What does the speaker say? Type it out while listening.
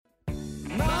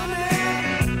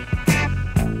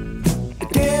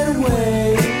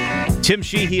Tim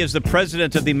Sheehy is the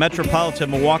president of the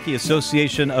Metropolitan Milwaukee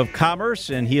Association of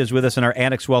Commerce, and he is with us in our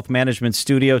Annex Wealth Management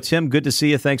studio. Tim, good to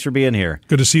see you. Thanks for being here.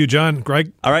 Good to see you, John.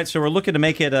 Greg? All right, so we're looking to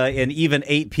make it an even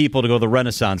 8 people to go to the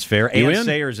Renaissance Fair. Ann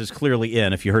Sayers is clearly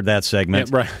in, if you heard that segment.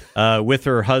 Yeah, right. With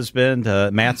her husband,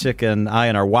 Matzik, and I,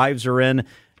 and our wives are in.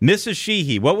 Mrs.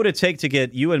 Sheehy, what would it take to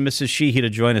get you and Mrs. Sheehy to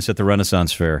join us at the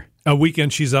Renaissance Fair? A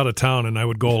weekend she's out of town, and I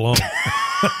would go alone.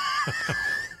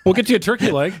 We'll get you a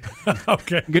turkey leg.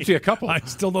 Okay. Get you a couple. I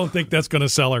still don't think that's going to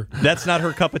sell her. That's not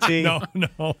her cup of tea?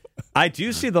 No. I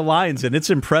do see the lines, and it's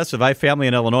impressive. I have family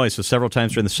in Illinois, so several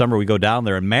times during the summer we go down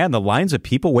there, and man, the lines of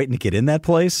people waiting to get in that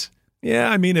place. Yeah,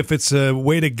 I mean, if it's a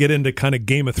way to get into kind of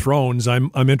Game of Thrones,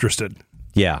 I'm interested.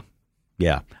 Yeah.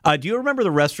 Do you remember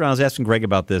the restaurant? I was asking Greg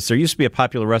about this. There used to be a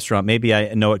popular restaurant. Maybe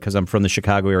I know it because I'm from the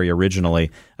Chicago area originally.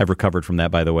 I've recovered from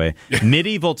that, by the way.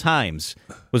 Medieval Times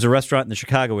was a restaurant in the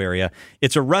Chicago area.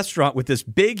 It's a restaurant with this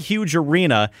big, huge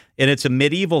arena, and it's a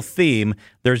medieval theme.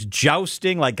 There's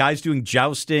jousting, like guys doing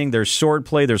jousting. There's sword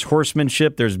play. There's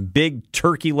horsemanship. There's big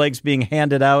turkey legs being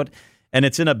handed out. And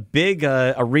it's in a big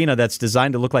arena that's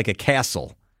designed to look like a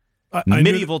castle.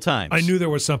 Medieval Times. I knew there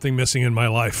was something missing in my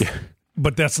life.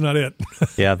 But that's not it.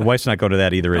 Yeah, the wife's not going to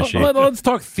that either, is she? Let's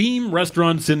talk theme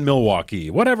restaurants in Milwaukee.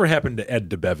 Whatever happened to Ed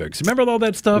DeBevick's? Remember all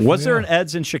that stuff? Was there an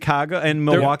Ed's in Chicago and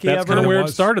Milwaukee That's ever? kind of where it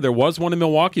started. There was one in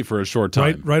Milwaukee for a short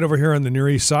time. Right over here on the Near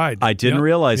East Side. I didn't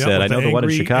realize that. I know the one in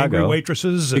Chicago. Angry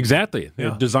waitresses. Exactly.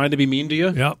 They're designed to be mean to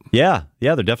you. Yep. Yeah,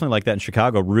 they're definitely like that in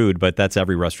Chicago. Rude, but that's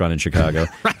every restaurant in Chicago.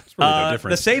 It's really no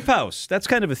different. The Safe House. That's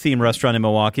kind of a theme restaurant in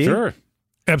Milwaukee. Sure.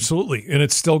 Absolutely, and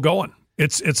it's still going.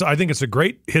 It's. I think it's a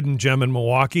great hidden gem in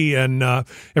Milwaukee, and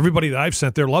everybody that I've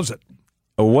sent there loves it.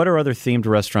 What are other themed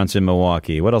restaurants in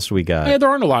Milwaukee? What else do we got? Yeah, there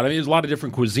aren't a lot. I mean, there's a lot of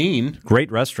different cuisine.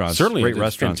 Great restaurants. Certainly. Great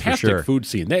restaurants, fantastic for sure. Food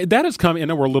scene. That has come, I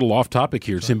know we're a little off topic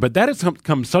here, Tim, but that has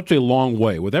come such a long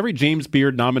way. With every James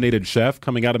Beard nominated chef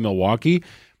coming out of Milwaukee,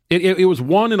 it was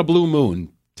one in a blue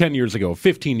moon 10 years ago,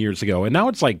 15 years ago, and now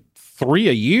it's like 3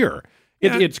 a year.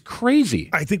 It's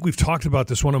crazy. I think we've talked about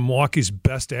this. One of Milwaukee's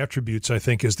best attributes, I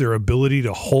think, is their ability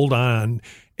to hold on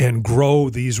and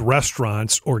grow these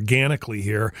restaurants organically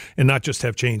here and not just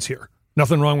have chains here.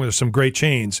 Nothing wrong with some great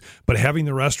chains, but having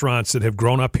the restaurants that have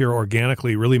grown up here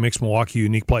organically really makes Milwaukee a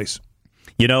unique place.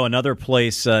 You know, another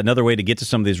place, another way to get to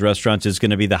some of these restaurants is going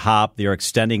to be the Hop. They're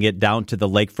extending it down to the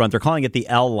lakefront. They're calling it the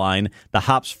L line, the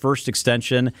Hop's first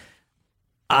extension.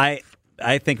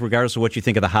 I think regardless of what you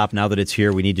think of the Hop, now that it's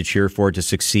here, we need to cheer for it to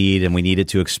succeed, and we need it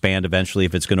to expand eventually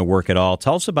if it's going to work at all.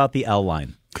 Tell us about the L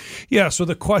line. Yeah, so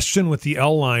the question with the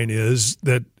L line is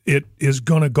that it is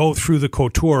going to go through the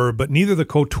Couture, but neither the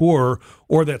Couture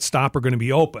or that stop are going to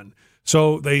be open.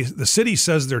 So the city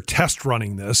says they're test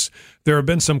running this. There have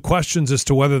been some questions as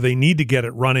to whether they need to get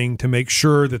it running to make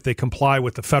sure that they comply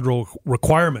with the federal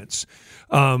requirements.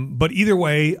 But either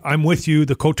way, I'm with you.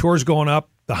 The Couture is going up.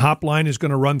 The Hop line is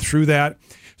going to run through that.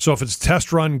 So if it's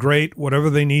test run, great. Whatever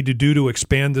they need to do to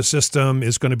expand the system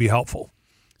is going to be helpful.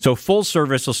 So full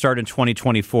service will start in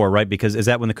 2024, right? Because is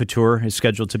that when the Couture is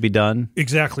scheduled to be done?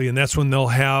 Exactly, and that's when they'll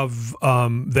have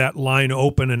that line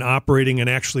open and operating and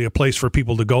actually a place for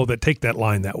people to go that take that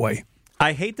line that way.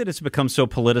 I hate that it's become so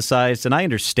politicized, and I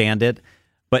understand it,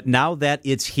 but now that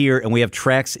it's here and we have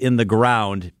tracks in the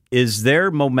ground, is there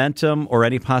momentum or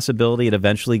any possibility it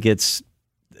eventually gets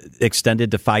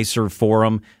extended to Fiserv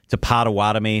Forum, to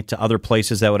Potawatomi, to other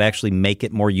places that would actually make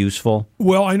it more useful?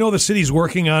 Well, I know the city's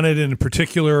working on it. In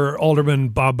particular, Alderman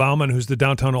Bob Bauman, who's the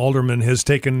downtown alderman, has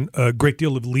taken a great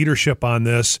deal of leadership on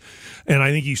this, and I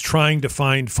think he's trying to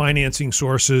find financing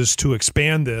sources to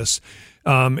expand this.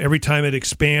 Every time it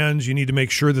expands, you need to make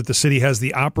sure that the city has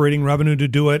the operating revenue to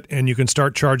do it, and you can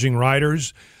start charging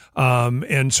riders.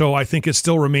 And so I think it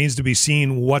still remains to be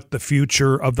seen what the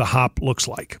future of the Hop looks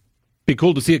like. Be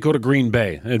cool to see it go to Green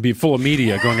Bay. It'd be full of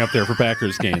media going up there for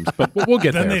Packers games, but we'll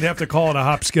get there. Then they'd have to call it a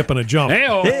hop, skip, and a jump.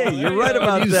 Hey, you're right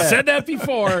about you that. You said that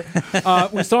before.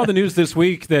 We saw the news this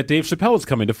week that Dave Chappelle is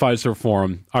coming to Fiserv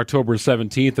Forum October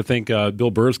 17th. I think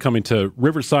Bill Burr is coming to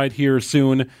Riverside here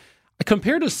soon.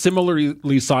 Compared to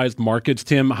similarly sized markets,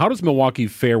 Tim, how does Milwaukee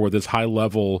fare with this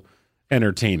high-level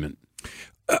entertainment?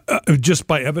 Just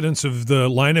by evidence of the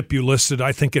lineup you listed,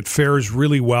 I think it fares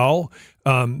really well.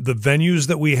 The venues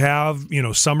that we have,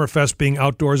 Summerfest being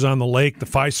outdoors on the lake, the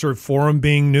Fiserv Forum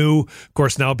being new, of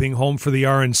course, now being home for the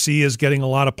RNC is getting a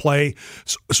lot of play.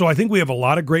 So I think we have a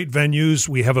lot of great venues.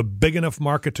 We have a big enough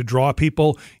market to draw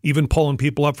people, even pulling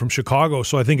people up from Chicago.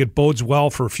 So I think it bodes well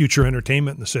for future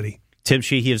entertainment in the city. Tim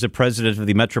Sheehy is the president of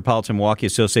the Metropolitan Milwaukee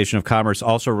Association of Commerce,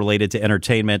 also related to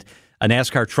entertainment. A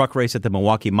NASCAR truck race at the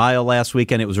Milwaukee Mile last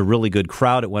weekend. It was a really good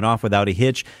crowd. It went off without a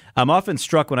hitch. I'm often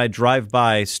struck when I drive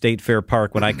by State Fair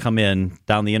Park, when I come in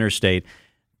down the interstate,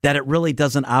 that it really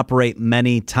doesn't operate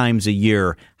many times a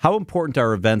year. How important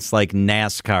are events like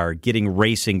NASCAR, getting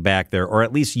racing back there, or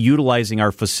at least utilizing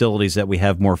our facilities that we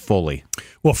have more fully?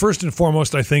 Well, first and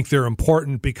foremost, I think they're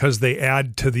important because they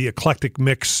add to the eclectic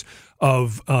mix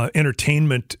of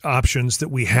entertainment options that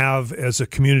we have as a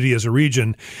community, as a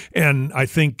region. And I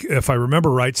think, if I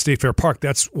remember right, State Fair Park,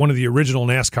 that's one of the original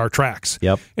NASCAR tracks.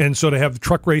 Yep. And so to have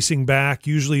truck racing back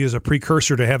usually is a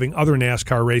precursor to having other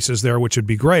NASCAR races there, which would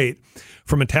be great.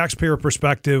 From a taxpayer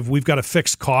perspective, we've got a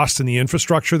fixed cost in the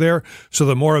infrastructure there. So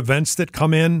the more events that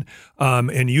come in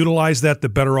and utilize that, the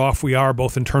better off we are,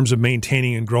 both in terms of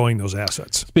maintaining and growing those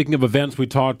assets. Speaking of events, we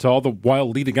talked all the while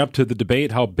leading up to the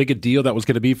debate how big a deal that was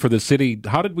going to be for the city.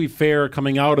 How did we fare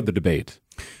coming out of the debate?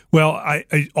 Well,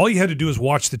 all you had to do is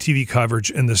watch the TV coverage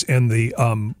and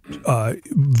the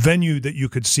venue that you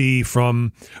could see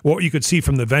from what you could see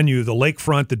from the venue, the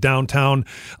lakefront, the downtown.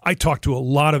 I talked to a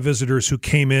lot of visitors who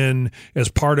came in as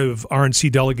part of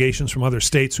RNC delegations from other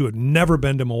states who had never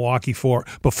been to Milwaukee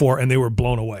before, and they were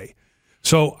blown away.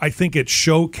 So I think it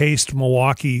showcased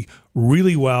Milwaukee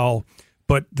really well.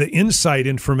 But the inside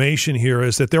information here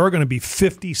is that there are going to be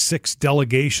 56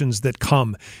 delegations that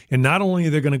come. And not only are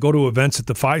they going to go to events at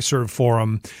the Fiserv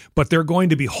Forum, but they're going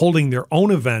to be holding their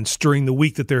own events during the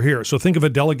week that they're here. So think of a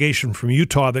delegation from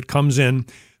Utah that comes in.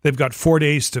 They've got 4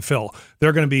 days to fill.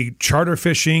 They're going to be charter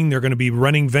fishing. They're going to be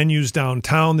running venues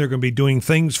downtown. They're going to be doing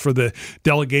things for the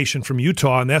delegation from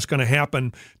Utah, and that's going to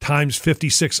happen times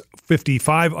 56,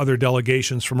 55 other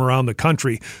delegations from around the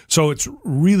country. So it's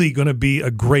really going to be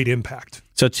a great impact.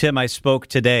 So, Tim, I spoke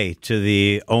today to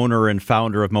the owner and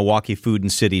founder of Milwaukee Food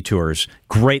and City Tours.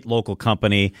 Great local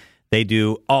company. They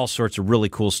do all sorts of really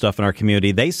cool stuff in our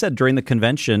community. They said during the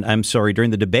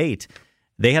debate,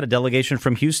 they had a delegation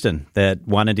from Houston that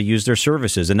wanted to use their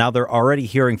services, and now they're already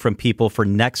hearing from people for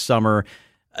next summer.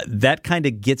 That kind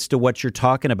of gets to what you're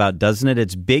talking about, doesn't it?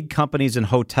 It's big companies and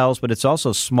hotels, but it's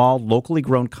also small, locally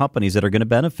grown companies that are going to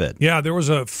benefit. Yeah, there was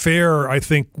a fair, I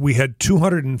think we had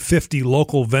 250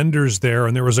 local vendors there,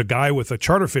 and there was a guy with a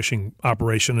charter fishing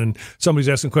operation, and somebody's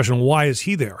asking the question, why is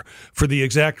he there? For the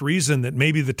exact reason that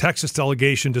maybe the Texas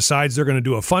delegation decides they're going to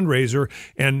do a fundraiser,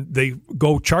 and they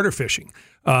go charter fishing.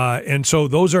 And so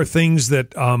those are things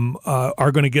that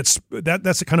are going to get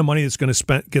that's the kind of money that's going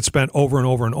to get spent over and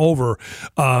over and over.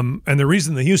 And the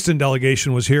reason the Houston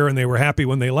delegation was here and they were happy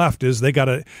when they left is they got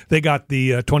the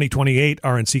 2028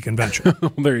 RNC convention.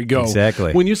 There you go.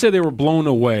 Exactly. When you say they were blown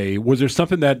away, was there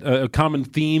something that a common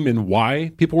theme in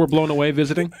why people were blown away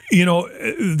visiting? You know,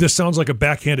 this sounds like a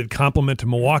backhanded compliment to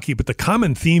Milwaukee, but the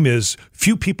common theme is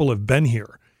few people have been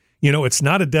here. You know, it's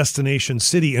not a destination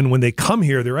city, and when they come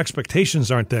here, their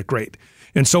expectations aren't that great.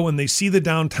 And so when they see the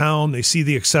downtown, they see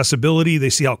the accessibility,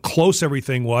 they see how close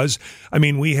everything was. I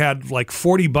mean, we had like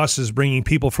 40 buses bringing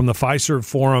people from the Fiserv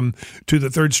Forum to the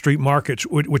 3rd Street Market,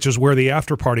 which is where the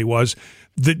after party was.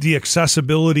 The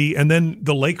accessibility, and then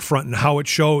the lakefront and how it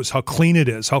shows, how clean it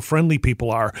is, how friendly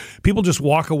people are. People just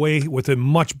walk away with a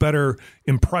much better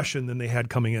impression than they had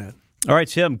coming in. All right,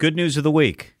 Tim, good news of the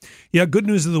week. Yeah, good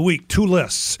news of the week, 2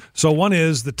 lists. So one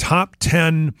is the top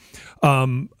 10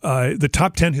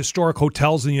 historic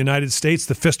hotels in the United States.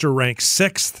 The Pfister ranks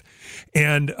 6th.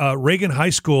 And Reagan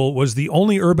High School was the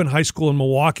only urban high school in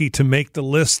Milwaukee to make the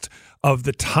list of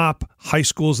the top high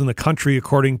schools in the country,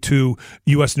 according to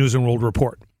U.S. News and World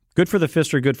Report. Good for the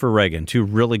Pfister, good for Reagan. 2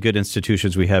 really good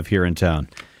institutions we have here in town.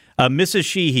 Mrs.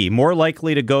 Sheehy, more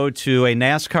likely to go to a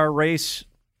NASCAR race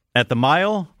at the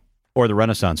Mile or the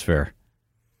Renaissance Fair?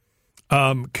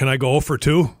 Can I go for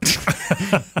 2?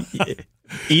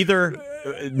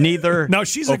 Neither. Now,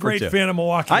 she's a great fan of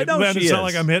Milwaukee. I know she is. It's not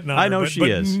like I'm hitting on her. I know she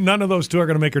is. None of those 2 are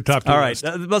going to make her top 2 All right,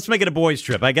 list. let's make it a boys'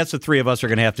 trip. I guess the 3 of us are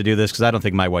going to have to do this because I don't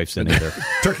think my wife's in either.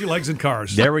 Turkey legs and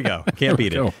cars. There we go. Can't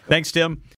beat it. Thanks, Tim.